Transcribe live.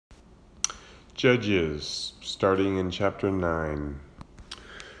Judges, starting in chapter 9.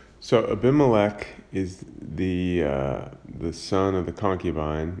 So Abimelech is the son of the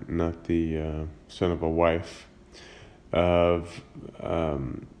concubine, not the son of a wife of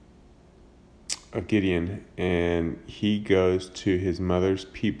Gideon, and he goes to his mother's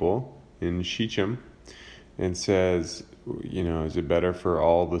people in Shechem and says, is it better for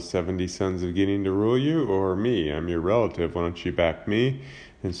all the 70 sons of Gideon to rule you or me? I'm your relative. Why don't you back me?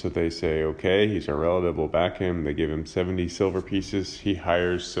 And so they say, okay, he's our relative. We'll back him. They give him 70 silver pieces. He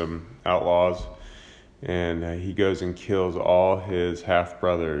hires some outlaws, and he goes and kills all his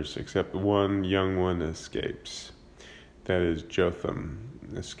half-brothers, except one young one escapes. That is Jotham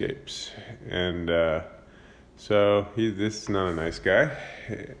escapes. And so this is not a nice guy.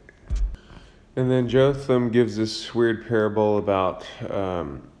 And then Jotham gives this weird parable about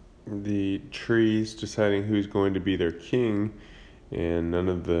the trees deciding who's going to be their king, and none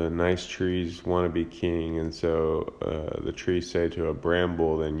of the nice trees want to be king, and so the trees say to a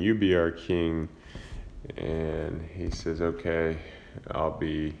bramble, then you be our king. And he says, okay, I'll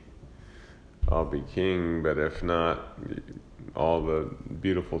be king, but if not, all the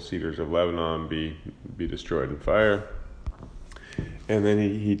beautiful cedars of Lebanon be destroyed in fire. And then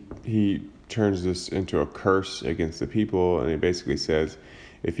he turns this into a curse against the people, and he basically says,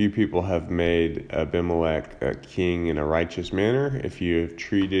 if you people have made Abimelech a king in a righteous manner, if you have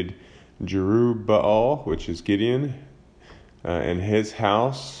treated Jerubbaal, which is Gideon, and his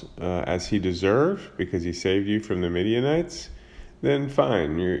house as he deserved, because he saved you from the Midianites, then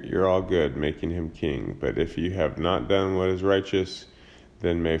fine, you're all good making him king. But if you have not done what is righteous,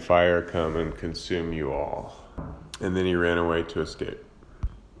 then may fire come and consume you all. And then he ran away to escape.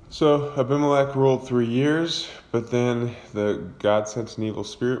 So Abimelech ruled 3 years, but then God sent an evil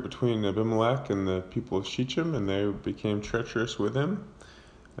spirit between Abimelech and the people of Shechem, and they became treacherous with him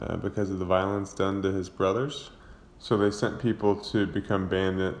because of the violence done to his brothers. So they sent people to become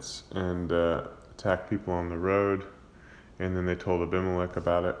bandits and attack people on the road, and then they told Abimelech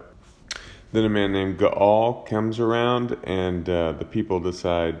about it. Then a man named Gaal comes around, and the people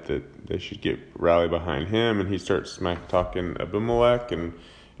decide that they should rally behind him, and he starts smack-talking Abimelech and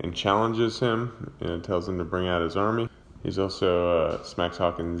challenges him and tells him to bring out his army. He's also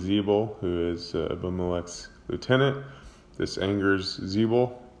smack-talking Zebul, who is Abimelech's lieutenant. This angers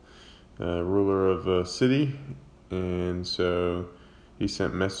Zebul, ruler of a city, and so he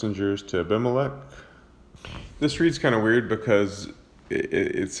sent messengers to Abimelech. This reads kind of weird because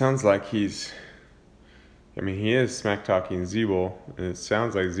it sounds like he is smack-talking Zebul, and it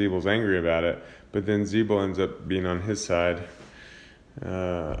sounds like Zebul's angry about it, but then Zebul ends up being on his side,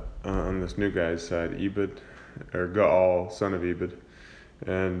 on this new guy's side, Gaal, son of Ebed,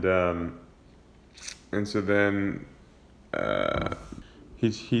 and so then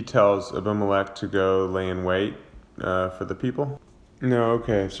he tells Abimelech to go lay in wait for the people. No,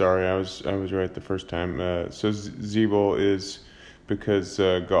 okay, sorry, I was right the first time. So Zebul is because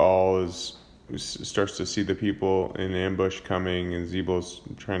Gaal starts to see the people in ambush coming, and Zebul's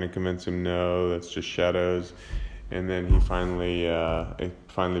trying to convince him, no, that's just shadows. And then it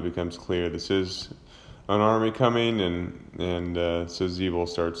finally becomes clear this is an army coming, and so Zebul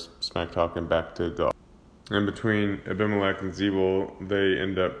starts smack-talking back to Gaal. And between Abimelech and Zebul, they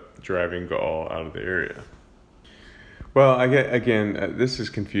end up driving Gaal out of the area. Well, this is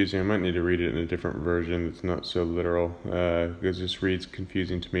confusing. I might need to read it in a different version that's not so literal, because this reads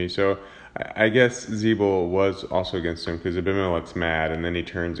confusing to me. So I guess Zebul was also against him because Abimelech's mad, and then he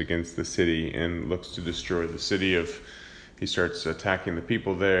turns against the city and looks to destroy the city. He starts attacking the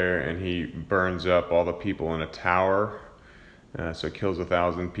people there, and he burns up all the people in a tower. So it kills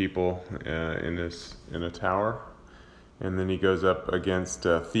 1,000 people in a tower. And then he goes up against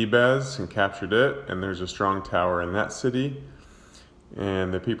Thebez and captured it, and there's a strong tower in that city,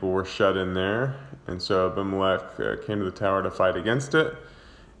 and the people were shut in there. And so Abimelech came to the tower to fight against it,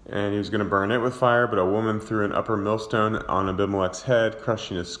 and he was going to burn it with fire, but a woman threw an upper millstone on Abimelech's head,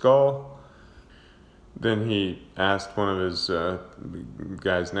 crushing his skull. Then he asked one of his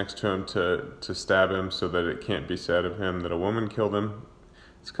guys next to him to stab him so that it can't be said of him that a woman killed him.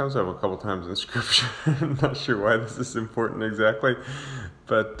 This comes up a couple times in Scripture. I'm not sure why this is important exactly,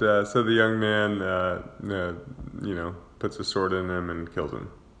 but so the young man, puts a sword in him and kills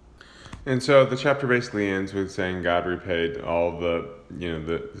him. And so the chapter basically ends with saying God repaid all the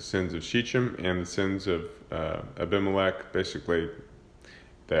sins of Shechem and the sins of Abimelech. Basically,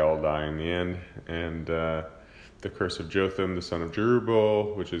 they all die in the end, and the curse of Jotham, the son of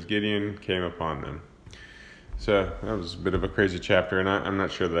Jerubbaal, which is Gideon, came upon them. So that was a bit of a crazy chapter, and I'm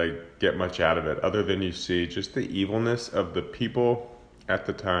not sure that I get much out of it, other than you see just the evilness of the people at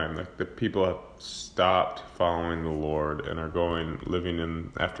the time. Like the people have stopped following the Lord and are living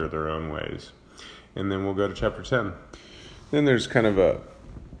in after their own ways. And then we'll go to chapter 10. Then there's kind of a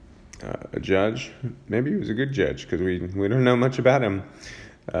judge. Maybe he was a good judge because we don't know much about him.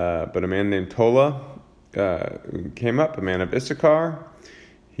 But a man named Tola came up, a man of Issachar.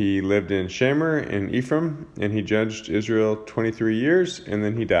 He lived in Shamir in Ephraim, and he judged Israel 23 years, and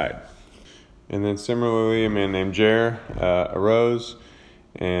then he died. And then similarly, a man named Jair arose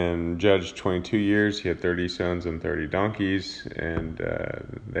and judged 22 years. He had 30 sons and 30 donkeys, and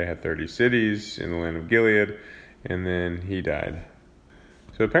they had 30 cities in the land of Gilead, and then he died.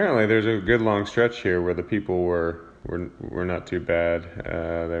 So apparently there's a good long stretch here where the people were not too bad.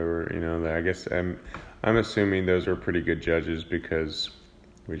 They were, I guess I'm assuming those were pretty good judges because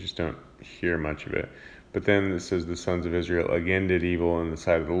we just don't hear much of it. But then it says the sons of Israel again did evil in the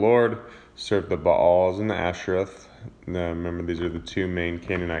sight of the Lord, served the Baals and the Ashereth. Remember, these are the two main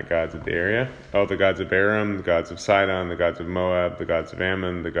Canaanite gods of the area. Oh, the gods of Aram, the gods of Sidon, the gods of Moab, the gods of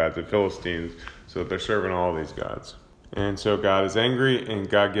Ammon, the gods of Philistines. So they're serving all these gods. And so God is angry, and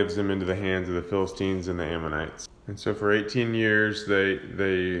God gives them into the hands of the Philistines and the Ammonites. And so for 18 years,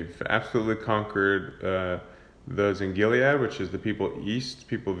 they've absolutely conquered those in Gilead, which is the people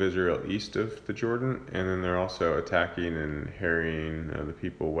of Israel east of the Jordan, and then they're also attacking and harrying the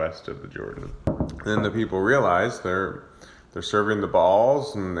people west of the Jordan. Then the people realize they're serving the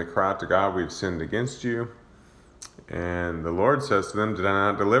Baals, and they cry out to God, "We've sinned against you." And the Lord says to them, "Did I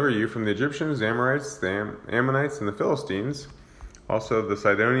not deliver you from the Egyptians, the Amorites, the Ammonites, and the Philistines? Also the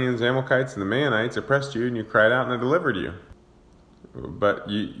Sidonians, Amalekites, and the Maonites oppressed you, and you cried out, and I delivered you. But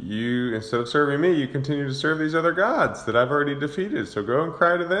you instead of serving me, you continue to serve these other gods that I've already defeated. So go and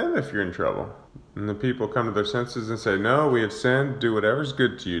cry to them if you're in trouble." And the people come to their senses and say, "No, we have sinned. Do whatever's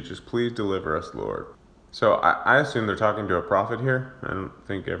good to you. Just please deliver us, Lord." So I assume they're talking to a prophet here. I don't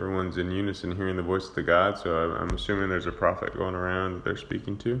think everyone's in unison hearing the voice of the God. So I'm assuming there's a prophet going around that they're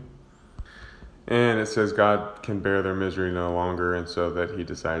speaking to. And it says God can bear their misery no longer, and so that he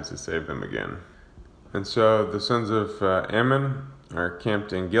decides to save them again. And so the sons of Ammon are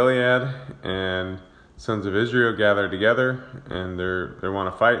camped in Gilead, and sons of Israel gather together, and they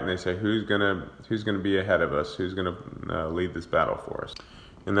want to fight, and they say, who's gonna be ahead of us? Who's gonna lead this battle for us?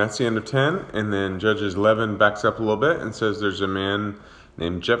 And that's the end of 10. And then Judges 11 backs up a little bit and says there's a man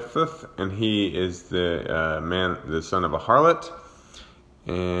named Jephthah, and he is the son of a harlot,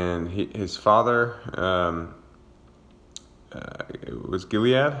 and his father was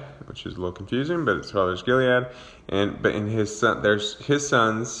Gilead, which is a little confusing, but his father's Gilead, and his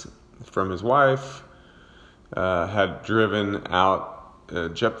sons from his wife had driven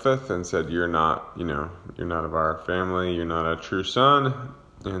out Jephthah and said, you're not of our family, you're not a true son.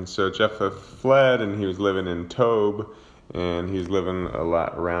 And so Jephthah fled, and he was living in Tob, and he was living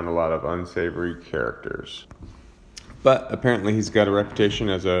around a lot of unsavory characters. But apparently he's got a reputation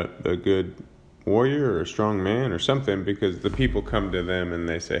as a good warrior or a strong man or something, because the people come to them and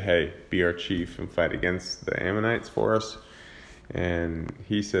they say, hey, be our chief and fight against the Ammonites for us. And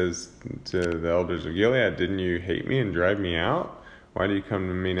he says to the elders of Gilead, didn't you hate me and drive me out? Why do you come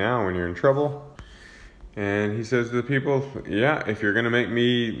to me now when you're in trouble? And he says to the people, yeah, if you're going to make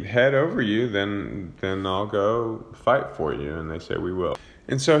me head over you, then I'll go fight for you. And they say, we will.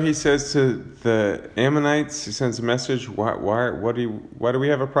 And so he says to the Ammonites, he sends a message, why do we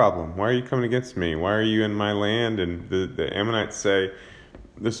have a problem? Why are you coming against me? Why are you in my land? And the Ammonites say,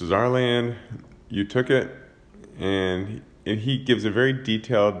 this is our land, you took it. And he gives a very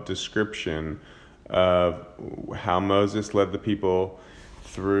detailed description of how Moses led the people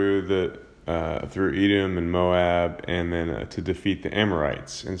through Edom and Moab, and then to defeat the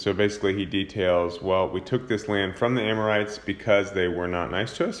Amorites. And so basically he details, well, we took this land from the Amorites because they were not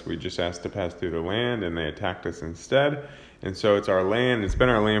nice to us. We just asked to pass through their land, and they attacked us instead. And so it's our land. It's been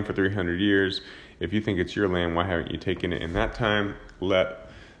our land for 300 years. If you think it's your land, why haven't you taken it in that time? Let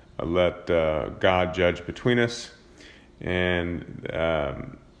God judge between us. And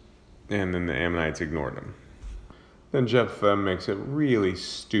then the Ammonites ignored him. Then Jephthah makes a really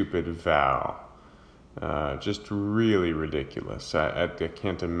stupid vow, just really ridiculous. I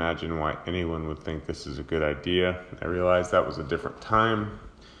can't imagine why anyone would think this is a good idea. I realize that was a different time,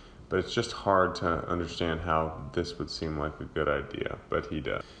 but it's just hard to understand how this would seem like a good idea, but he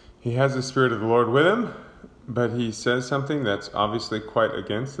does. He has the Spirit of the Lord with him, but he says something that's obviously quite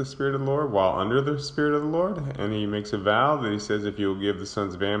against the Spirit of the Lord while under the Spirit of the Lord, and he makes a vow that he says, if you will give the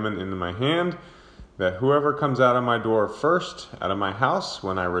sons of Ammon into my hand, that whoever comes out of my door first, out of my house,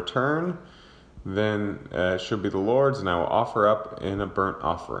 when I return, then it should be the Lord's, and I will offer up in a burnt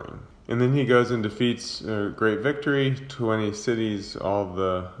offering. And then he goes and defeats great victory, 20 cities, he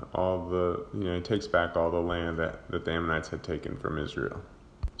takes back all the land that the Ammonites had taken from Israel.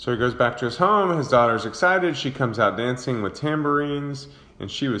 So he goes back to his home. His daughter's excited. She comes out dancing with tambourines, and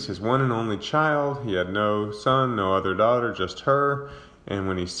she was his one and only child. He had no son, no other daughter, just her. And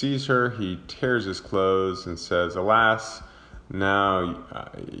when he sees her, he tears his clothes and says, "Alas, now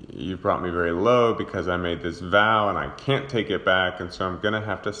you've brought me very low because I made this vow and I can't take it back, and so I'm going to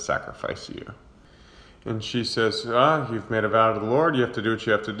have to sacrifice you." And she says, "You've made a vow to the Lord. You have to do what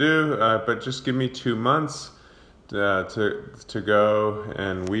you have to do, but just give me 2 months to go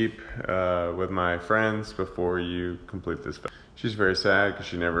and weep with my friends before you complete this vow." She's very sad because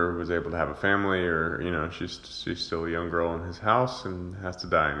she never was able to have a family, or she's still a young girl in his house and has to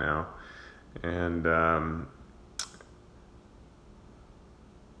die now.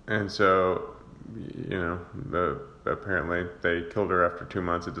 And so, apparently they killed her after 2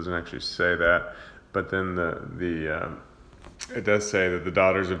 months. It doesn't actually say that, but then it does say that the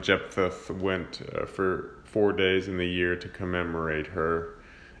daughters of Jephthah went for 4 days in the year to commemorate her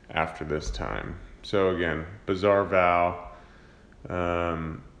after this time. So again, bizarre vow.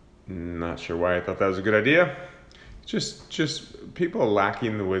 Not sure why I thought that was a good idea. Just people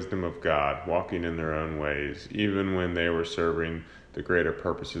lacking the wisdom of God, walking in their own ways, even when they were serving the greater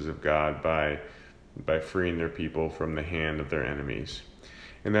purposes of God by freeing their people from the hand of their enemies.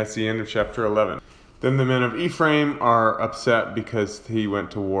 And that's the end of chapter 11. Then the men of Ephraim are upset because he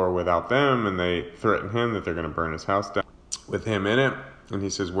went to war without them, and they threaten him that they're going to burn his house down with him in it. And he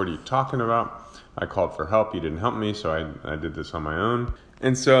says, "What are you talking about? I called for help. You didn't help me, so I did this on my own."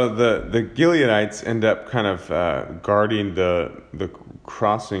 And so the Gileadites end up kind of guarding the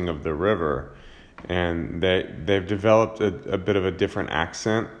crossing of the river, and they've developed a bit of a different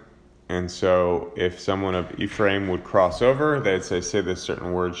accent. And so if someone of Ephraim would cross over, they'd say this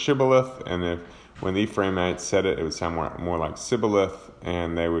certain word, Shibboleth, and when the Ephraimites said it, it would sound more like Sibboleth,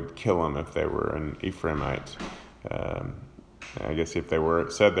 and they would kill them if they were an Ephraimite. I guess if they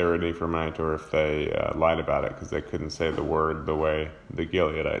said they were an Ephraimite, or if they lied about it because they couldn't say the word the way the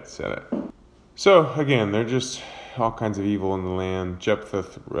Gileadites said it. So again, they're just all kinds of evil in the land.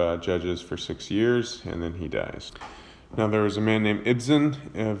 Jephthah judges for 6 years, and then he dies. Now there was a man named Ibzan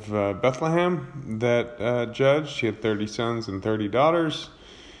of Bethlehem that judged. He had 30 sons and 30 daughters,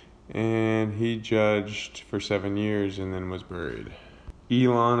 and he judged for 7 years and then was buried.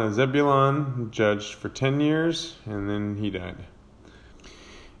 Elon of Zebulun judged for 10 years, and then he died.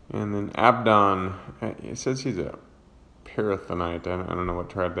 And then Abdon, it says he's a Pirathonite. I don't know what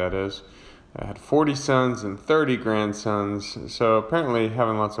tribe that is. Had 40 sons and 30 grandsons. So apparently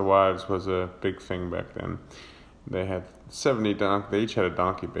having lots of wives was a big thing back then. They had 70 donkeys. They each had a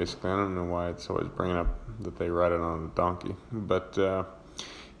donkey, basically. I don't know why it's always bringing up that they ride it on a donkey. But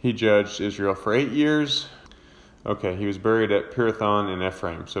he judged Israel for 8 years. Okay, he was buried at Pirathon in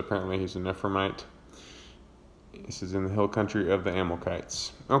Ephraim. So apparently he's an Ephraimite. This is in the hill country of the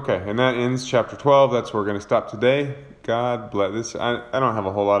Amalekites. Okay, and that ends chapter 12. That's where we're going to stop today. God bless this. I don't have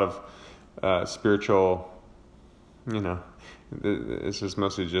a whole lot of spiritual, this is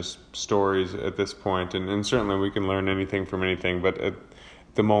mostly just stories at this point. And certainly we can learn anything from anything. But at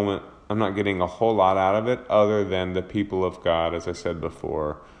the moment, I'm not getting a whole lot out of it other than the people of God, as I said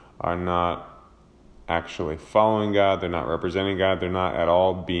before, are not actually following God. They're not representing God. They're not at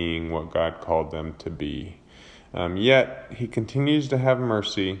all being what God called them to be. Yet he continues to have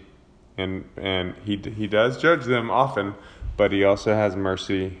mercy, and he does judge them often, but he also has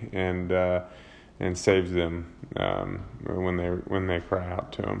mercy and saves them when they cry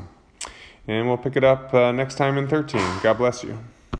out to him. And we'll pick it up next time in 13. God bless you.